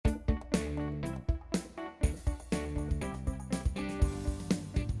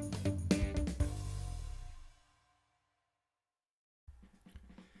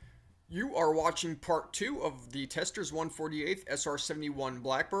You are watching part 2 of the Testors 148th SR-71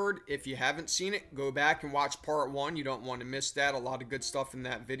 Blackbird. If you haven't seen it, go back and watch part 1. You don't want to miss that. A lot of good stuff in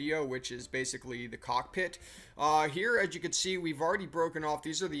that video, which is basically the cockpit. Here, as you can see, we've already broken off.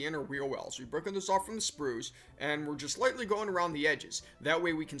 These are the inner wheel wells. We've broken this off from the sprues, and we're just lightly going around the edges. That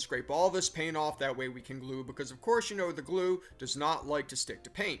way we can scrape all this paint off. That way we can glue, because of course, you know, the glue does not like to stick to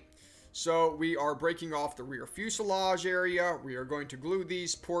paint. So we are breaking off the rear fuselage area. We are going to glue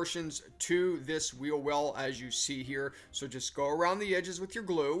these portions to this wheel well as you see here. So just go around the edges with your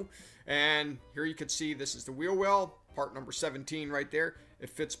glue. And here you can see this is the wheel well, part number 17 right there. It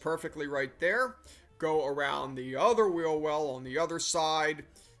fits perfectly right there. Go around the other wheel well on the other side.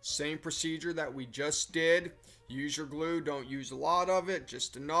 Same procedure that we just did. Use your glue, don't use a lot of it,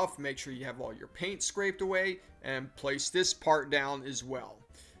 just enough. Make sure you have all your paint scraped away and place this part down as well.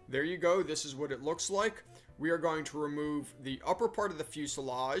 There you go. This is what it looks like. We are going to remove the upper part of the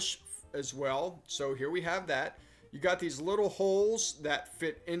fuselage as well. So here we have that. You got these little holes that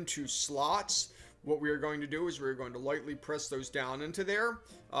fit into slots. What we are going to do is we're going to lightly press those down into there.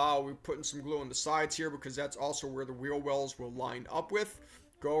 We're putting some glue on the sides here because that's also where the wheel wells will line up with.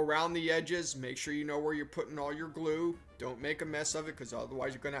 Go around the edges. Make sure you know where you're putting all your glue. Don't make a mess of it, because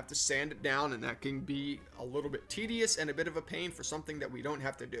otherwise you're going to have to sand it down, and that can be a little bit tedious and a bit of a pain for something that we don't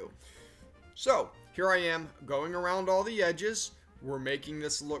have to do. So here I am going around all the edges. We're making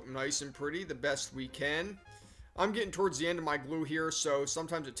this look nice and pretty the best we can. I'm getting towards the end of my glue here, so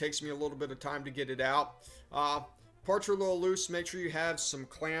sometimes it takes me a little bit of time to get it out. Parts are a little loose. Make sure you have some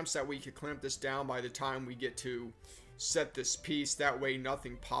clamps that we can clamp this down by the time we get to set this piece. That way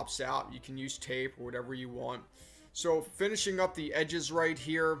nothing pops out. You can use tape or whatever you want. So finishing up the edges right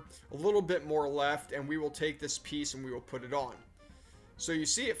here, a little bit more left, and we will take this piece and we will put it on. So you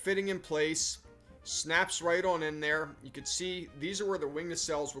see it fitting in place, snaps right on in there. You can see these are where the wing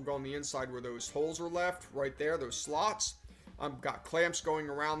nacelles will go on the inside, where those holes are left right there, those slots. I've got clamps going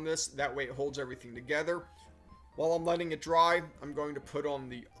around this, that way it holds everything together. While I'm letting it dry, I'm going to put on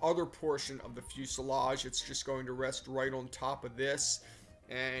the other portion of the fuselage. It's just going to rest right on top of this,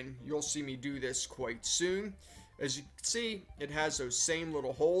 and you'll see me do this quite soon. As you can see, it has those same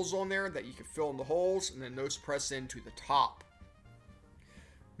little holes on there that you can fill in the holes, and then those press into the top.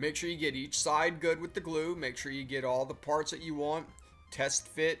 Make sure you get each side good with the glue. Make sure you get all the parts that you want. Test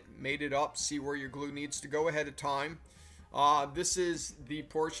fit, made it up, see where your glue needs to go ahead of time. This is the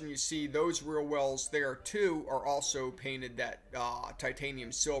portion you see. Those wheel wells there too are also painted that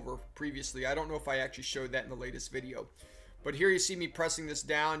titanium silver previously. I don't know if I actually showed that in the latest video. But here you see me pressing this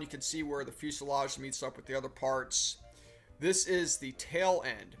down. You can see where the fuselage meets up with the other parts. This is the tail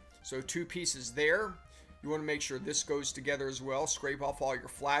end. So two pieces there. You want to make sure this goes together as well. Scrape off all your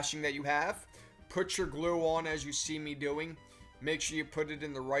flashing that you have. Put your glue on as you see me doing. Make sure you put it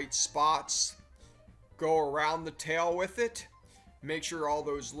in the right spots. Go around the tail with it. Make sure all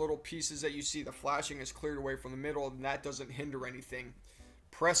those little pieces that you see, the flashing is cleared away from the middle, and that doesn't hinder anything.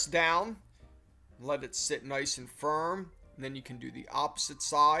 Press down. Let it sit nice and firm. And then you can do the opposite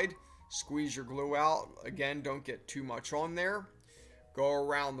side. Squeeze your glue out. Again, don't get too much on there. Go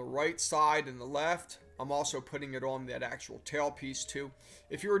around the right side and the left. I'm also putting it on that actual tail piece too.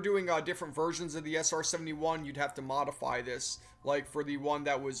 If you were doing different versions of the SR-71, you'd have to modify this, like for the one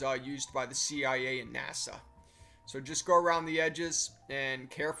that was used by the CIA and NASA. So just go around the edges and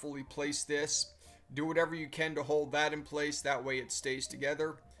carefully place this. Do whatever you can to hold that in place. That way it stays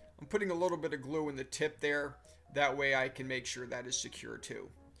together. I'm putting a little bit of glue in the tip there. That way I can make sure that is secure too.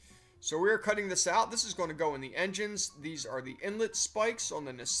 So we're cutting this out. This is going to go in the engines. These are the inlet spikes on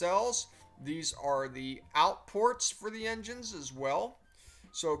the nacelles. These are the out ports for the engines as well.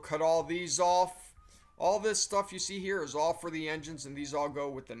 So cut all these off. All this stuff you see here is all for the engines, and these all go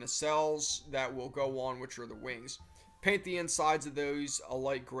with the nacelles that will go on, which are the wings. Paint the insides of those a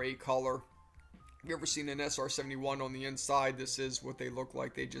light gray color. Have you ever seen an SR-71 on the inside? This is what they look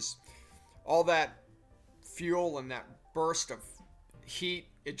like. They just, all that fuel and that burst of heat,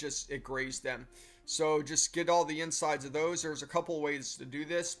 it grazed them. So just get all the insides of those. There's a couple of ways to do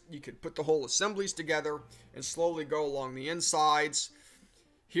this. You could put the whole assemblies together and slowly go along the insides.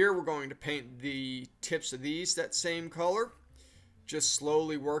 Here we're going to paint the tips of these that same color. Just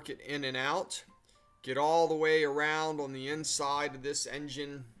slowly work it in and out. Get all the way around on the inside of this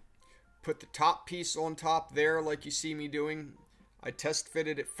engine. Put the top piece on top there like you see me doing. I test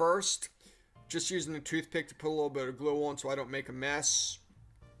fitted it first. Just using a toothpick to put a little bit of glue on so I don't make a mess.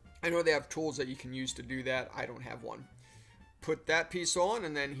 I know they have tools that you can use to do that. I don't have one. Put that piece on,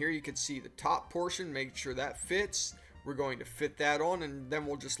 and then here you can see the top portion. Make sure that fits. We're going to fit that on, and then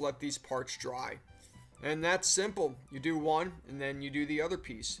we'll just let these parts dry. And that's simple. You do one, and then you do the other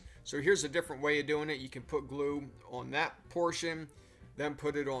piece. So here's a different way of doing it. You can put glue on that portion, then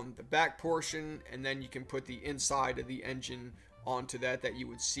put it on the back portion, and then you can put the inside of the engine onto that you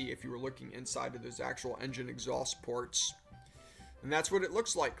would see if you were looking inside of those actual engine exhaust ports. And that's what it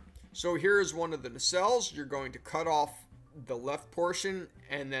looks like. So here's one of the nacelles. You're going to cut off the left portion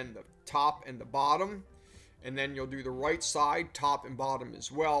and then the top and the bottom, and then you'll do the right side, top and bottom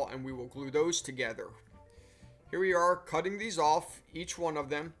as well, and we will glue those together. Here we are cutting these off, each one of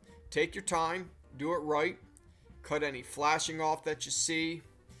them. Take your time, do it right, cut any flashing off that you see.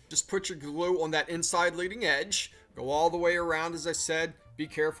 Just put your glue on that inside leading edge, go all the way around. As I said, be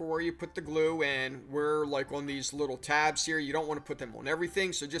careful where you put the glue, and we're like on these little tabs here, you don't want to put them on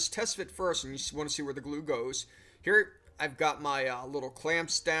everything, so just test fit first and you want to see where the glue goes. Here I've got my little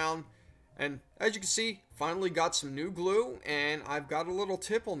clamps down, and as you can see, finally got some new glue, and I've got a little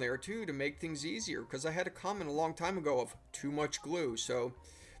tip on there too to make things easier, because I had a comment a long time ago of too much glue, so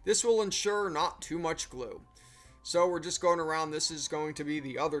this will ensure not too much glue. So we're just going around. This is going to be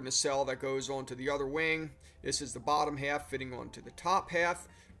the other nacelle that goes onto the other wing. This is the bottom half fitting onto the top half,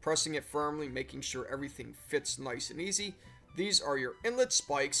 pressing it firmly, making sure everything fits nice and easy. These are your inlet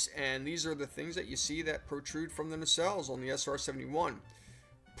spikes, and these are the things that you see that protrude from the nacelles on the SR-71.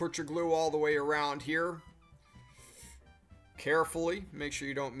 Put your glue all the way around here. Carefully, make sure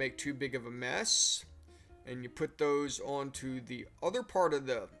you don't make too big of a mess. And you put those onto the other part of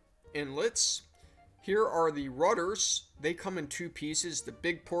the inlets. Here are the rudders. They come in two pieces, the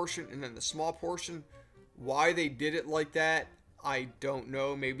big portion and then the small portion. Why they did it like that, I don't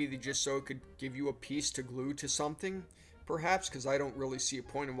know. Maybe they just so it could give you a piece to glue to something, perhaps, because I don't really see a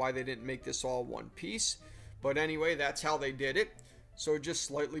point in why they didn't make this all one piece. But anyway, that's how they did it. So just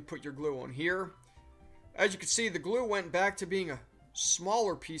slightly put your glue on here. As you can see, the glue went back to being a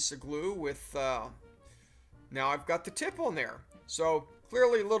smaller piece of glue with, now I've got the tip on there. So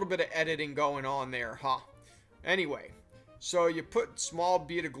clearly a little bit of editing going on there, huh? Anyway, so you put small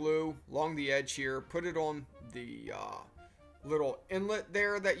bead of glue along the edge here, put it on the little inlet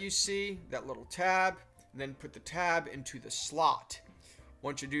there that you see, that little tab, and then put the tab into the slot.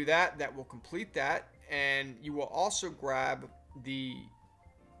 Once you do that, that will complete that, and you will also grab the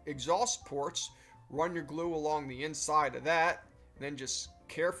exhaust ports, run your glue along the inside of that, and then just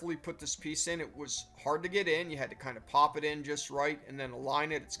carefully put this piece in. It was hard to get in. You had to kind of pop it in just right and then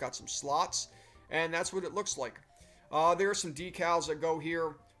align it. It's got some slots, and that's what it looks like. There are some decals that go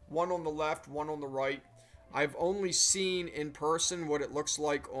here, one on the left, one on the right. I've only seen in person what it looks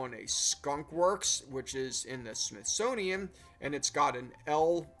like on a Skunk Works, which is in the Smithsonian, and it's got an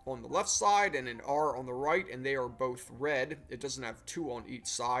L on the left side and an R on the right, and they are both red. It doesn't have two on each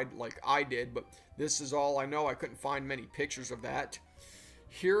side like I did, but this is all I know. I couldn't find many pictures of that.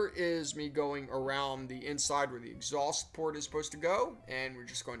 Here is me going around the inside where the exhaust port is supposed to go, and we're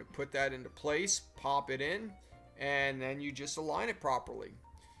just going to put that into place, pop it in, and then you just align it properly.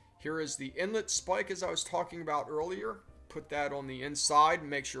 Here is the inlet spike as I was talking about earlier. Put that on the inside,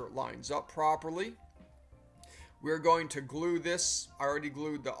 make sure it lines up properly. We're going to glue this. I already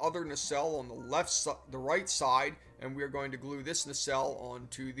glued the other nacelle on the right side, and we're going to glue this nacelle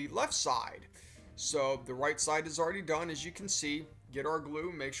onto the left side. So the right side is already done, as you can see. Get our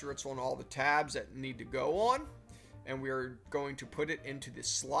glue, make sure it's on all the tabs that need to go on, and we are going to put it into the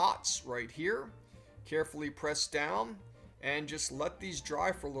slots right here. Carefully press down and just let these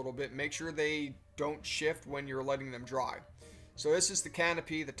dry for a little bit. Make sure they don't shift when you're letting them dry. So this is the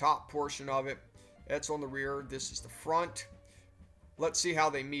canopy, the top portion of it. That's on the rear. This is the front. Let's see how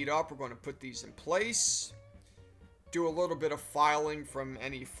they meet up. We're going to put these in place. Do a little bit of filing from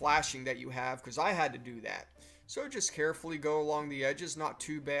any flashing that you have, because I had to do that. So just carefully go along the edges, not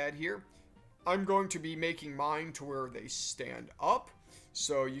too bad here. I'm going to be making mine to where they stand up,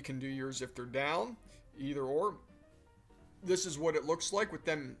 so you can do yours if they're down, either or. This is what it looks like with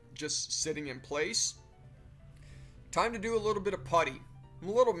them just sitting in place. Time to do a little bit of putty. I'm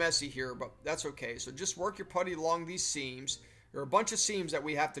a little messy here, but that's okay. So just work your putty along these seams. There are a bunch of seams that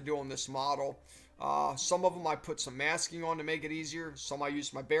we have to do on this model. Some of them I put some masking on to make it easier. Some I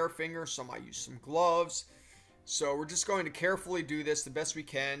use my bare finger. Some I use some gloves. So we're just going to carefully do this the best we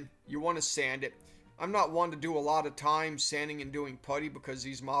can. You want to sand it. I'm not one to do a lot of time sanding and doing putty, because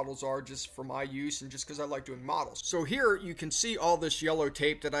these models are just for my use and just because I like doing models. So here you can see all this yellow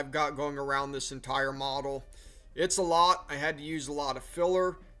tape that I've got going around this entire model. It's a lot. I had to use a lot of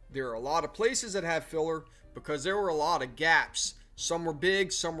filler. There are a lot of places that have filler because there were a lot of gaps. Some were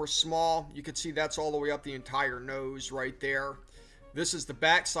big, some were small. You can see that's all the way up the entire nose right there. This is the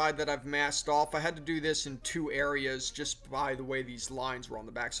back side that I've masked off. I had to do this in two areas just by the way these lines were on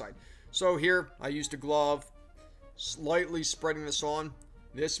the back side. So here I used a glove, slightly spreading this on.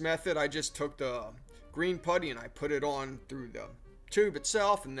 This method, I just took the green putty and I put it on through the tube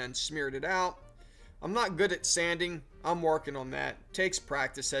itself and then smeared it out. I'm not good at sanding. I'm working on that. It takes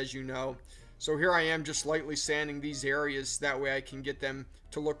practice, as you know. So here I am just lightly sanding these areas. That way I can get them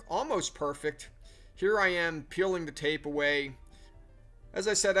to look almost perfect. Here I am peeling the tape away. As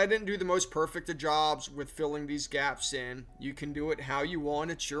I said, I didn't do the most perfect of jobs with filling these gaps in. You can do it how you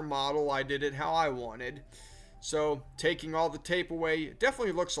want. It's your model. I did it how I wanted. So taking all the tape away, it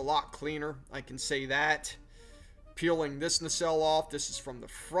definitely looks a lot cleaner. I can say that. Peeling this nacelle off. This is from the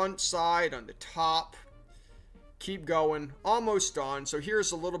front side on the top. Keep going. Almost done. So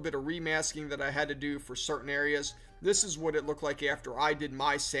here's a little bit of remasking that I had to do for certain areas. This is what it looked like after I did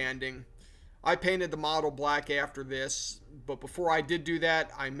my sanding. I painted the model black after this, but before I did do that,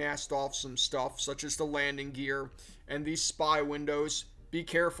 I masked off some stuff, such as the landing gear and these spy windows. Be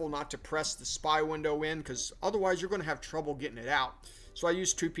careful not to press the spy window in, because otherwise you're going to have trouble getting it out. So I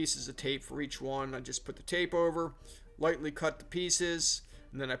used 2 pieces of tape for each one. I just put the tape over, lightly cut the pieces,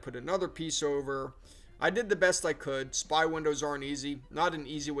 and then I put another piece over. I did the best I could. Spy windows aren't easy. Not an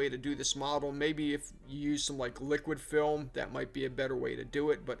easy way to do this model. Maybe if you use some like liquid film, that might be a better way to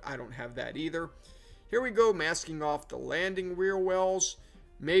do it, but I don't have that either. Here we go, masking off the landing rear wells.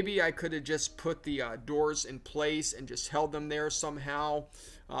 Maybe I could have just put the doors in place and just held them there somehow,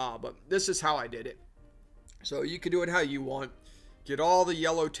 but this is how I did it. So you can do it how you want. Get all the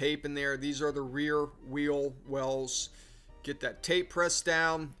yellow tape in there. These are the rear wheel wells. Get that tape pressed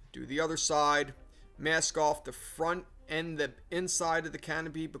down. Do the other side. Mask off the front and the inside of the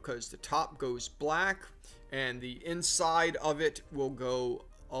canopy, because the top goes black and the inside of it will go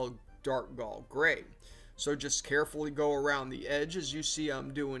a dark gall gray. So just carefully go around the edge, as you see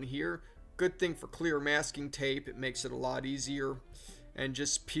I'm doing here. Good thing for clear masking tape, it makes it a lot easier. And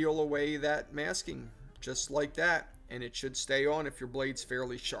just peel away that masking just like that, and it should stay on if your blade's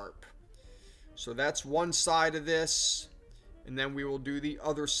fairly sharp. So that's one side of this, and then we will do the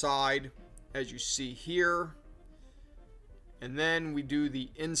other side, as you see here. And then we do the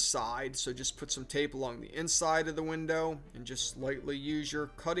inside. So just put some tape along the inside of the window and just lightly use your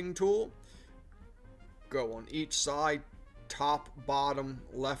cutting tool. Go on each side, top, bottom,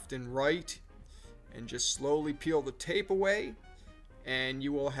 left, and right, and just slowly peel the tape away, and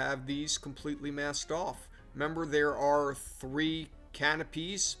you will have these completely masked off. Remember, there are 3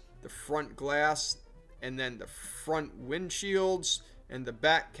 canopies: the front glass, and then the front windshields, and the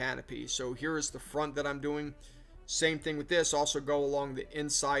back canopy. So here is the front that I'm doing. Same thing with this. Also go along the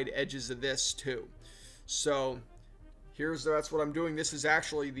inside edges of this too. So that's what I'm doing. This is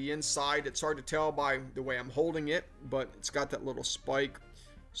actually the inside. It's hard to tell by the way I'm holding it, but it's got that little spike.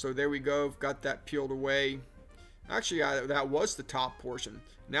 So there we go. I've got that peeled away. Actually, that was the top portion.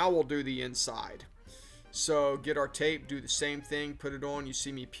 Now we'll do the inside. So get our tape, do the same thing, put it on. You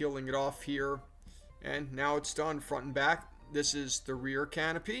see me peeling it off here. And now it's done, front and back. This is the rear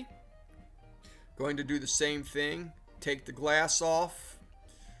canopy. Going to do the same thing. Take the glass off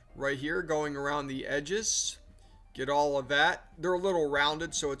right here, going around the edges. Get all of that. They're a little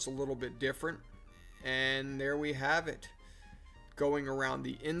rounded, so it's a little bit different. And there we have it. Going around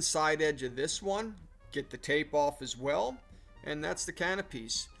the inside edge of this one. Get the tape off as well. And that's the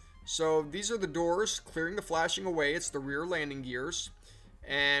canopies. So these are the doors, clearing the flashing away. It's the rear landing gears.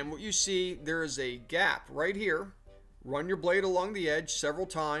 And what you see, there is a gap right here. Run your blade along the edge several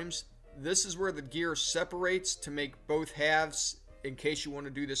times. This is where the gear separates to make both halves, in case you want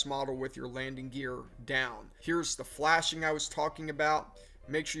to do this model with your landing gear down. Here's the flashing I was talking about.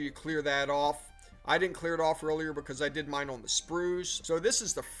 Make sure you clear that off. I didn't clear it off earlier because I did mine on the sprues. So this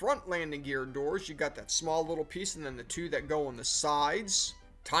is the front landing gear doors. You got that small little piece and then the 2 that go on the sides.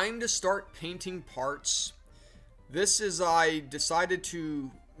 Time to start painting parts. This is, I decided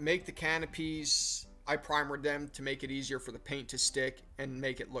to make the canopies, I primered them to make it easier for the paint to stick and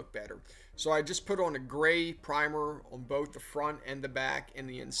make it look better. So I just put on a gray primer on both the front and the back and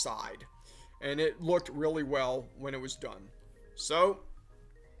the inside. And it looked really well when it was done. So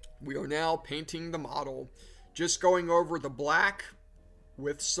we are now painting the model. Just going over the black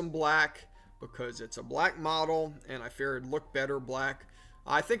with some black because it's a black model and I figured it looked better black.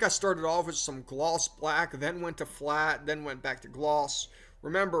 I think I started off with some gloss black, then went to flat, then went back to gloss.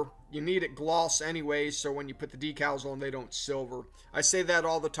 Remember, you need it gloss anyway, so when you put the decals on, they don't silver. I say that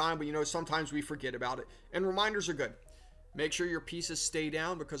all the time, but you know, sometimes we forget about it. And reminders are good. Make sure your pieces stay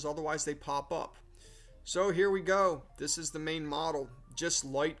down because otherwise they pop up. So here we go. This is the main model. Just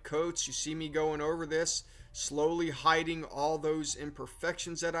light coats. You see me going over this, slowly hiding all those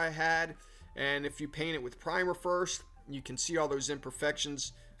imperfections that I had. And if you paint it with primer first, you can see all those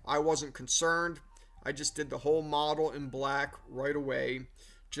imperfections. I wasn't concerned. I just did the whole model in black right away,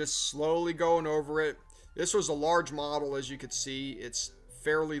 just slowly going over it. This was a large model, as you could see. It's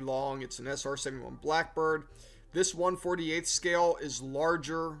fairly long. It's an SR-71 Blackbird. This 1/48 scale is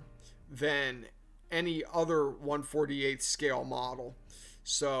larger than any other 1/48 scale model.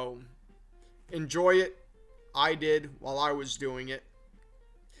 So enjoy it. I did while I was doing it.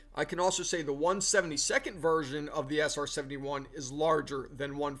 I can also say the 1/72nd version of the SR-71 is larger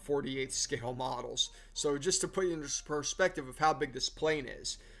than 1/48 scale models. So just to put you in perspective of how big this plane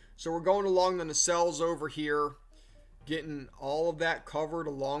is. So we're going along the nacelles over here, getting all of that covered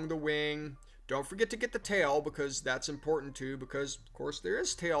along the wing. Don't forget to get the tail, because that's important too, because of course there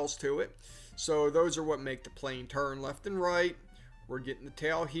is tails to it. So those are what make the plane turn left and right. We're getting the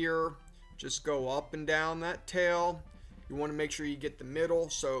tail here. Just go up and down that tail. You want to make sure you get the middle.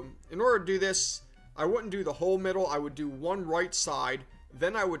 So in order to do this, I wouldn't do the whole middle. I would do one right side.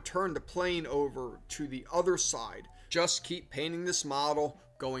 Then I would turn the plane over to the other side. Just keep painting this model,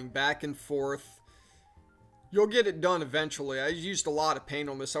 going back and forth. You'll get it done eventually. I used a lot of paint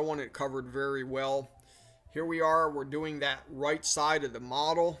on this. I want it covered very well. Here we are. We're doing that right side of the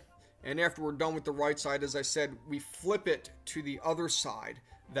model. And after we're done with the right side, as I said, we flip it to the other side.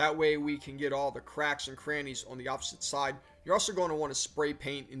 That way we can get all the cracks and crannies on the opposite side. You're also going to want to spray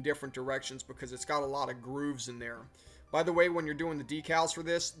paint in different directions because it's got a lot of grooves in there. By the way, when you're doing the decals for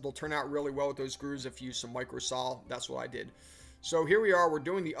this, they'll turn out really well with those grooves if you use some microsol. That's what I did. So here we are. We're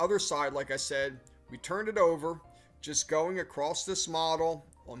doing the other side, like I said. We turned it over, just going across this model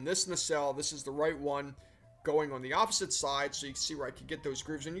on this nacelle. This is the right one, going on the opposite side, so you can see where I could get those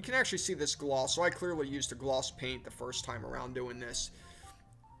grooves. And you can actually see this gloss. So I clearly used a gloss paint the first time around doing this.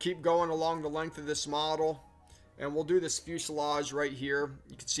 Keep going along the length of this model, and we'll do this fuselage right here.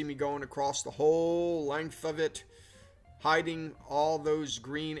 You can see me going across the whole length of it, hiding all those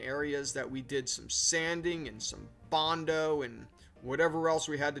green areas that we did some sanding and some Bondo and whatever else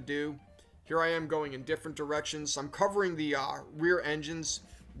we had to do. Here I am going in different directions. I'm covering the rear engines.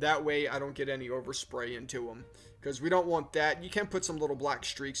 That way I don't get any overspray into them, because we don't want that. You can put some little black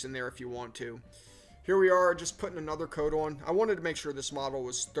streaks in there if you want to. Here we are, just putting another coat on. I wanted to make sure this model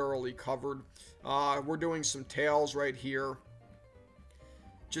was thoroughly covered. We're doing some tails right here.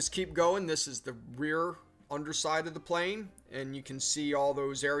 Just keep going. This is the rear underside of the plane, and you can see all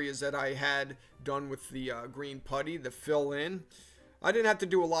those areas that I had done with the green putty, the fill in. I didn't have to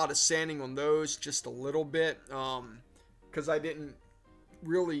do a lot of sanding on those, just a little bit, because I didn't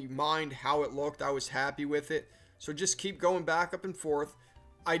really mind how it looked. I was happy with it. So just keep going back up and forth.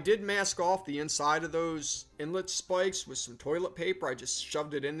 I did mask off the inside of those inlet spikes with some toilet paper. I just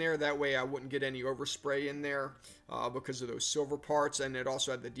shoved it in there. That way I wouldn't get any overspray in there because of those silver parts, and it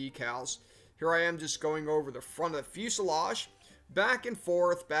also had the decals. Here I am just going over the front of the fuselage, back and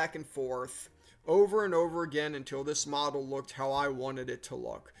forth, over and over again until this model looked how I wanted it to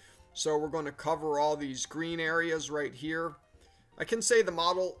look. So we're going to cover all these green areas right here. I can say the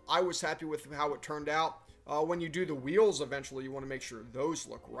model, I was happy with how it turned out. When you do the wheels eventually, you want to make sure those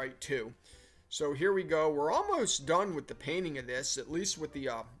look right too. So here we go. We're almost done with the painting of this, at least with the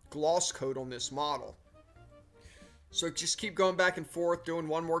gloss coat on this model. So just keep going back and forth, doing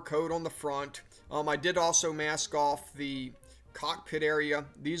one more coat on the front. I did also mask off the cockpit area.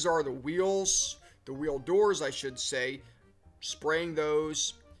 These are the wheels, the wheel doors I should say, spraying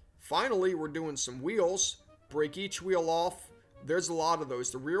those. Finally, we're doing some wheels. Break each wheel off. There's a lot of those.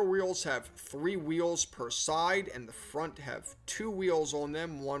 The rear wheels have 3 wheels per side, and the front have 2 wheels on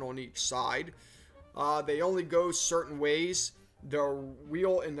them, 1 on each side. They only go certain ways. The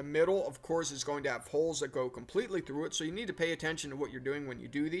wheel in the middle, of course, is going to have holes that go completely through it, so you need to pay attention to what you're doing when you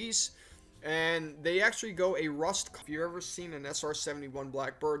do these. And they actually go a rust. If you've ever seen an SR-71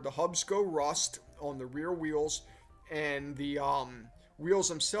 Blackbird, the hubs go rust on the rear wheels, and the wheels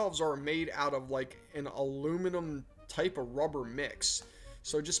themselves are made out of like an aluminum type of rubber mix.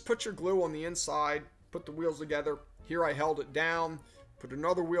 So just put your glue on the inside, put the wheels together. Here I held it down, put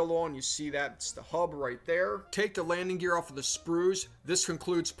another wheel on. You see that's the hub right there. Take the landing gear off of the sprues. This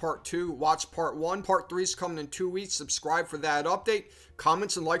concludes part 2. Watch part 1. Part 3 is coming in 2 weeks. Subscribe for that update.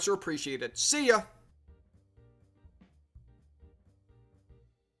 Comments and likes are appreciated. See ya!